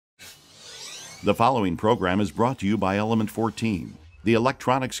The following program is brought to you by Element 14, the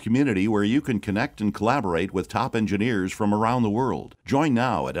electronics community where you can connect and collaborate with top engineers from around the world. Join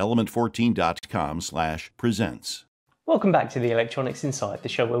now at element14.com/presents. Welcome back to the Electronics Inside, the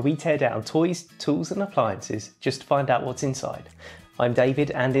show where we tear down toys, tools and appliances just to find out what's inside. I'm David,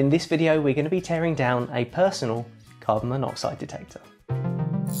 and in this video we're going to be tearing down a personal carbon monoxide detector.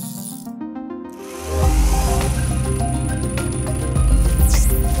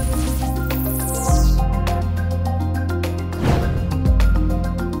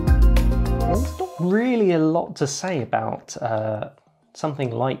 There's not really a lot to say about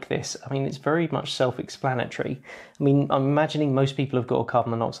something like this. I mean, it's very much self-explanatory. I mean, I'm imagining most people have got a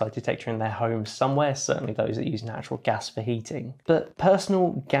carbon monoxide detector in their homes somewhere, certainly those that use natural gas for heating. But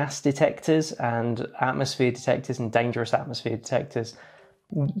personal gas detectors and atmosphere detectors and dangerous atmosphere detectors,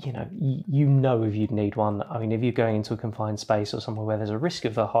 you know if you'd need one. I mean, if you're going into a confined space or somewhere where there's a risk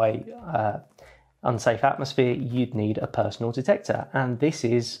of a high unsafe atmosphere, you'd need a personal detector, and this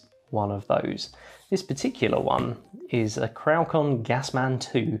is one of those. This particular one is a Crowcon Gasman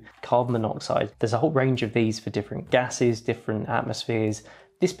 2 carbon monoxide. There's a whole range of these for different gases, different atmospheres.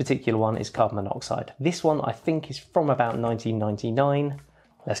 This particular one is carbon monoxide. This one I think is from about 1999.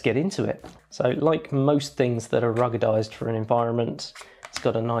 Let's get into it. So like most things that are ruggedized for an environment, it's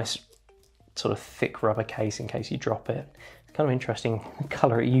got a nice sort of thick rubber case in case you drop it. It's kind of interesting the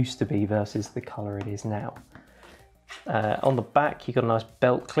colour it used to be versus the colour it is now. On the back you've got a nice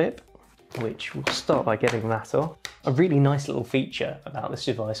belt clip, which we'll start by getting that off. A really nice little feature about this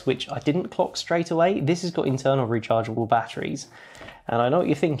device, which I didn't clock straight away, this has got internal rechargeable batteries. And I know what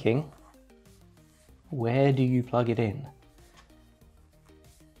you're thinking, where do you plug it in?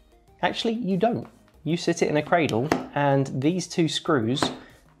 Actually, you don't. You sit it in a cradle, and these two screws,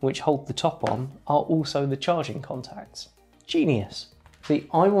 which hold the top on, are also the charging contacts. Genius. See,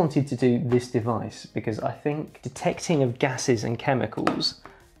 I wanted to do this device because I think detecting of gases and chemicals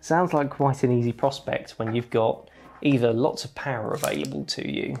sounds like quite an easy prospect when you've got either lots of power available to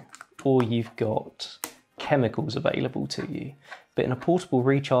you or you've got chemicals available to you. But in a portable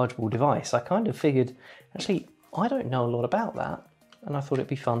rechargeable device, I kind of figured, actually, I don't know a lot about that, and I thought it'd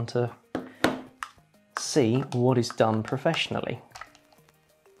be fun to see what is done professionally.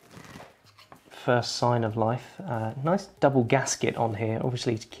 First sign of life, nice double gasket on here,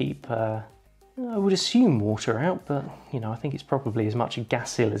 obviously to keep I would assume water out, but I think it's probably as much a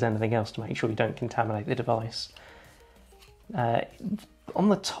gas seal as anything else to make sure you don't contaminate the device. On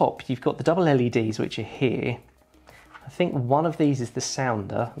the top you've got the double LEDs which are here. I think one of these is the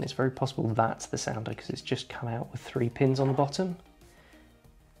sounder, and it's very possible that's the sounder because it's just come out with 3 pins on the bottom.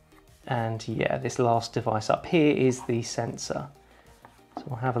 And yeah, this last device up here is the sensor. So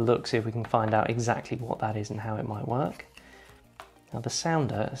we'll have a look, see if we can find out exactly what that is and how it might work. Now the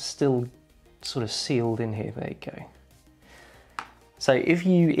sounder is still sort of sealed in here, there you go. So if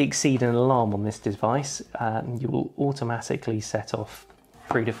you exceed an alarm on this device, you will automatically set off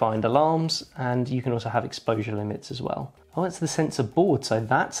predefined alarms, and you can also have exposure limits as well. Oh, it's the sensor board, so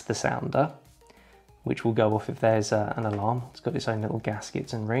that's the sounder, which will go off if there's an alarm. It's got its own little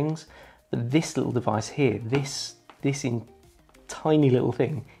gaskets and rings. But this little device here, this tiny little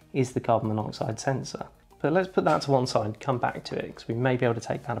thing, is the carbon monoxide sensor. But let's put that to one side and come back to it, because we may be able to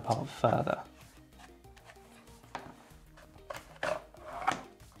take that apart further.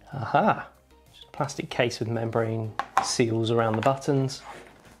 Aha! Just a plastic case with membrane seals around the buttons,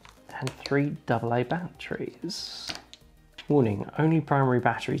 and 3 AA batteries. Warning, only primary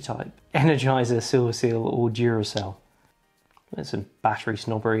battery type. Energizer, Silver Seal or Duracell. There's some battery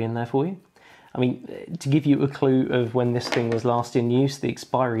snobbery in there for you. I mean, to give you a clue of when this thing was last in use, the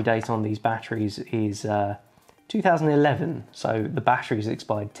expiry date on these batteries is 2011, so the batteries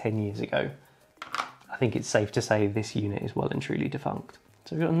expired 10 years ago. I think it's safe to say this unit is well and truly defunct.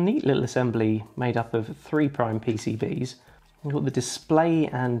 So we've got a neat little assembly made up of 3' PCBs. We've got the display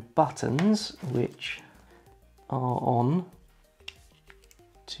and buttons, which are on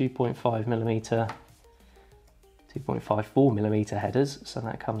 2.5mm, 2.54mm headers, so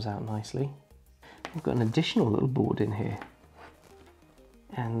that comes out nicely. We've got an additional little board in here,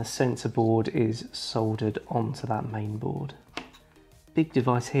 and the sensor board is soldered onto that main board. Big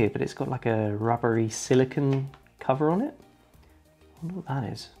device here, but it's got like a rubbery silicone cover on it. I wonder what that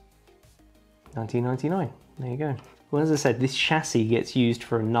is. 1999, there you go. Well, as I said, this chassis gets used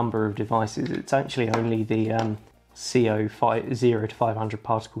for a number of devices. It's actually only the CO 0 to 500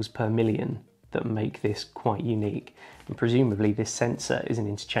 particles per million that make this quite unique. And presumably this sensor is an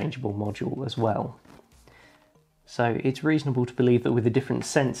interchangeable module as well. So it's reasonable to believe that with a different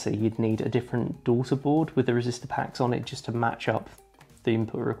sensor, you'd need a different daughter board with the resistor packs on it just to match up the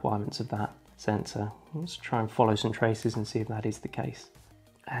input requirements of that. sensor. Let's try and follow some traces and see if that is the case.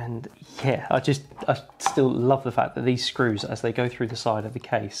 And yeah, I still love the fact that these screws, as they go through the side of the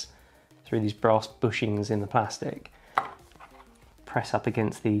case, through these brass bushings in the plastic, press up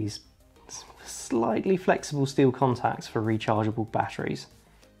against these slightly flexible steel contacts for rechargeable batteries.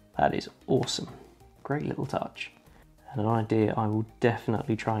 That is awesome. Great little touch. And an idea I will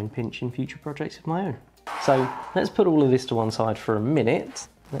definitely try and pinch in future projects of my own. So let's put all of this to one side for a minute.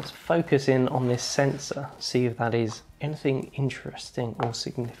 Let's focus in on this sensor, see if that is anything interesting or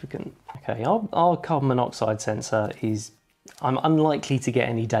significant. Okay, our carbon monoxide sensor is, I'm unlikely to get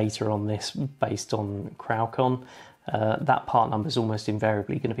any data on this based on Crowcon. That part number is almost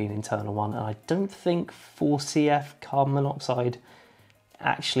invariably going to be an internal one, and I don't think 4CF carbon monoxide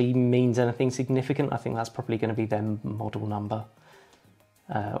actually means anything significant. I think that's probably going to be their model number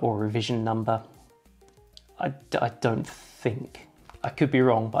or revision number. I don't think, I could be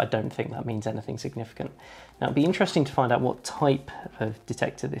wrong, but I don't think that means anything significant. Now it'd be interesting to find out what type of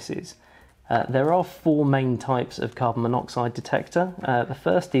detector this is. There are 4 main types of carbon monoxide detector. The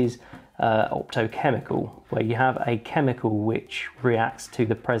first is optochemical, where you have a chemical which reacts to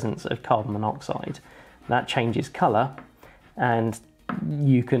the presence of carbon monoxide. That changes colour, and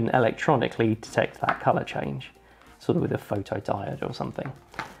you can electronically detect that colour change, sort of with a photodiode or something.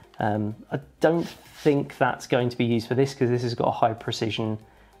 I don't think that's going to be used for this, because this has got a high precision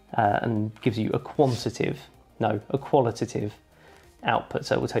and gives you a qualitative output,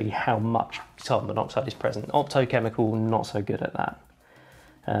 so it will tell you how much carbon monoxide is present. Optochemical, not so good at that.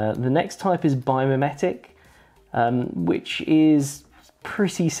 The next type is biomimetic, which is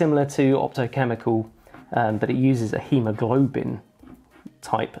pretty similar to optochemical, but it uses a hemoglobin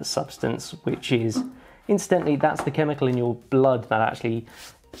type of substance, which is, incidentally, that's the chemical in your blood that actually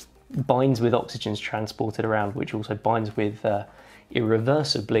binds with oxygens transported around, which also binds with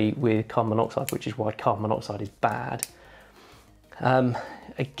irreversibly with carbon monoxide, which is why carbon monoxide is bad.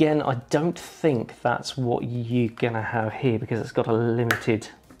 Again, I don't think that's what you're going to have here, because it's got a limited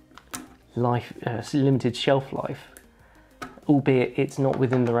shelf life, albeit it's not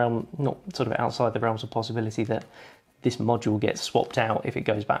within the realm, not sort of outside the realms of possibility that this module gets swapped out if it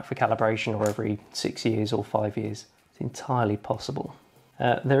goes back for calibration or every 6 years or 5 years. It's entirely possible.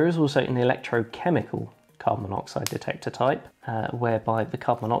 There is also an electrochemical carbon monoxide detector type, whereby the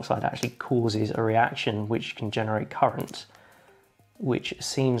carbon monoxide actually causes a reaction which can generate current, which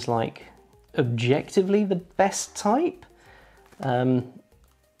seems like objectively the best type.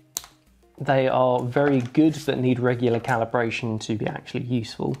 They are very good but need regular calibration to be actually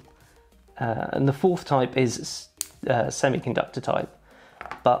useful. And the 4th type is semiconductor type,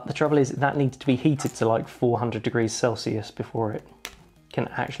 but the trouble is that needs to be heated to like 400 degrees Celsius before it can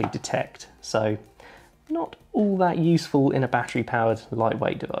actually detect, so not all that useful in a battery powered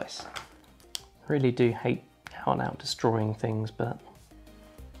lightweight device. Really do hate out and out destroying things, but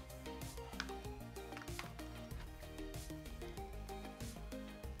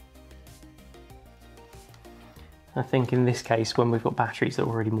I think in this case, when we've got batteries that are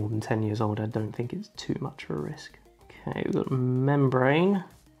already more than 10 years old, I don't think it's too much of a risk. Okay, we've got membrane,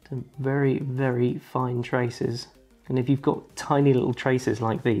 some very, very fine traces. And if you've got tiny little traces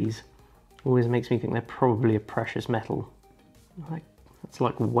like these, it always makes me think they're probably a precious metal. That's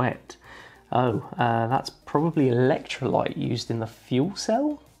like wet. Oh, that's probably electrolyte used in the fuel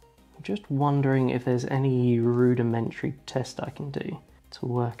cell? I'm just wondering if there's any rudimentary test I can do to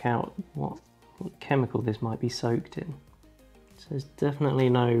work out what chemical this might be soaked in. So there's definitely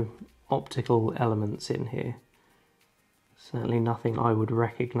no optical elements in here. Certainly nothing I would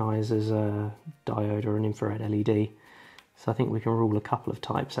recognise as a diode or an infrared LED. So I think we can rule a couple of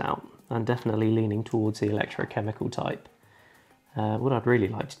types out, and definitely leaning towards the electrochemical type. What I'd really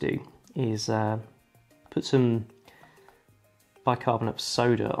like to do is put some bicarbonate of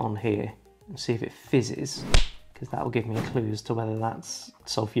soda on here and see if it fizzes, because that will give me a clue as to whether that's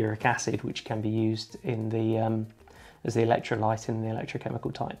sulfuric acid, which can be used in the as the electrolyte in the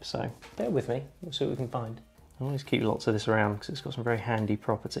electrochemical type. So bear with me, we'll see what we can find. I always keep lots of this around because it's got some very handy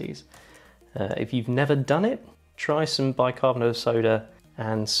properties. If you've never done it, try some bicarbonate of soda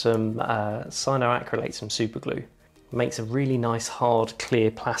and some cyanoacrylate, some super glue. It makes a really nice hard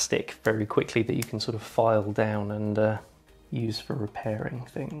clear plastic very quickly that you can sort of file down and use for repairing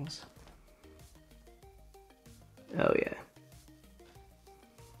things. Oh yeah.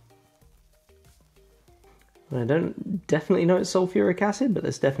 I don't definitely know it's sulfuric acid, but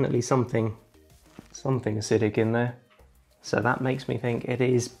there's definitely something acidic in there. So that makes me think it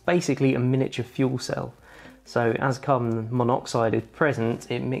is basically a miniature fuel cell. So as carbon monoxide is present,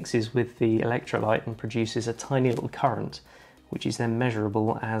 it mixes with the electrolyte and produces a tiny little current, which is then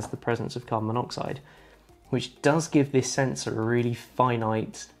measurable as the presence of carbon monoxide, which does give this sensor a really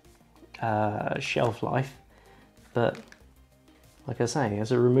finite shelf life, but like I say,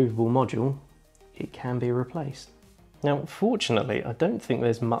 as a removable module, it can be replaced. Now, fortunately, I don't think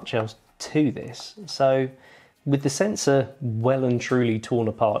there's much else to this. So with the sensor well and truly torn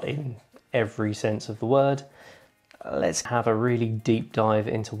apart in every sense of the word, let's have a really deep dive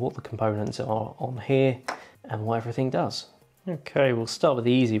into what the components are on here and what everything does. Okay, we'll start with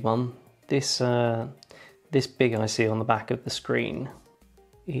the easy one. This big IC on the back of the screen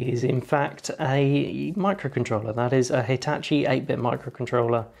is in fact a microcontroller. That is a Hitachi 8-bit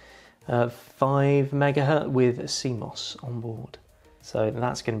microcontroller, 5 MHz with CMOS on board. So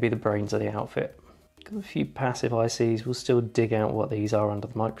that's going to be the brains of the outfit. Got a few passive ICs. We'll still dig out what these are under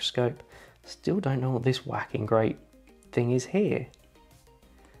the microscope. Still don't know what this whacking great thing is here.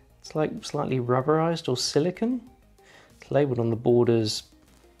 It's like slightly rubberized or silicon. It's labelled on the borders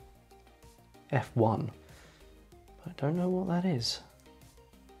F1. I don't know what that is.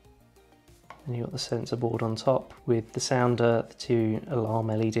 And you've got the sensor board on top with the sounder, the 2 alarm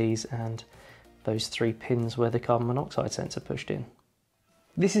LEDs, and those 3 pins where the carbon monoxide sensor pushed in.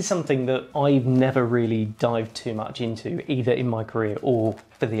 This is something that I've never really dived too much into, either in my career or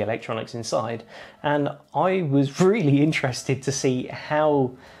for the electronics inside, and I was really interested to see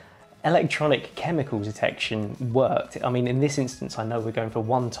how electronic chemical detection worked. I mean, in this instance, I know we're going for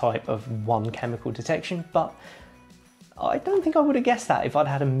one type of one chemical detection, but I don't think I would have guessed that if I'd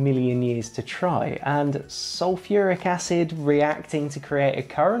had a million years to try. And sulfuric acid reacting to create a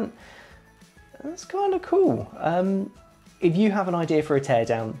current, that's kind of cool. If you have an idea for a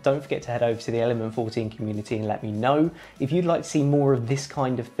teardown, don't forget to head over to the Element 14 community and let me know. If you'd like to see more of this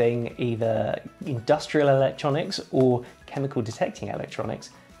kind of thing, either industrial electronics or chemical detecting electronics,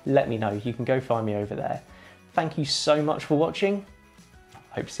 let me know. You can go find me over there. Thank you so much for watching.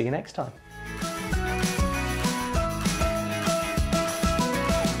 Hope to see you next time.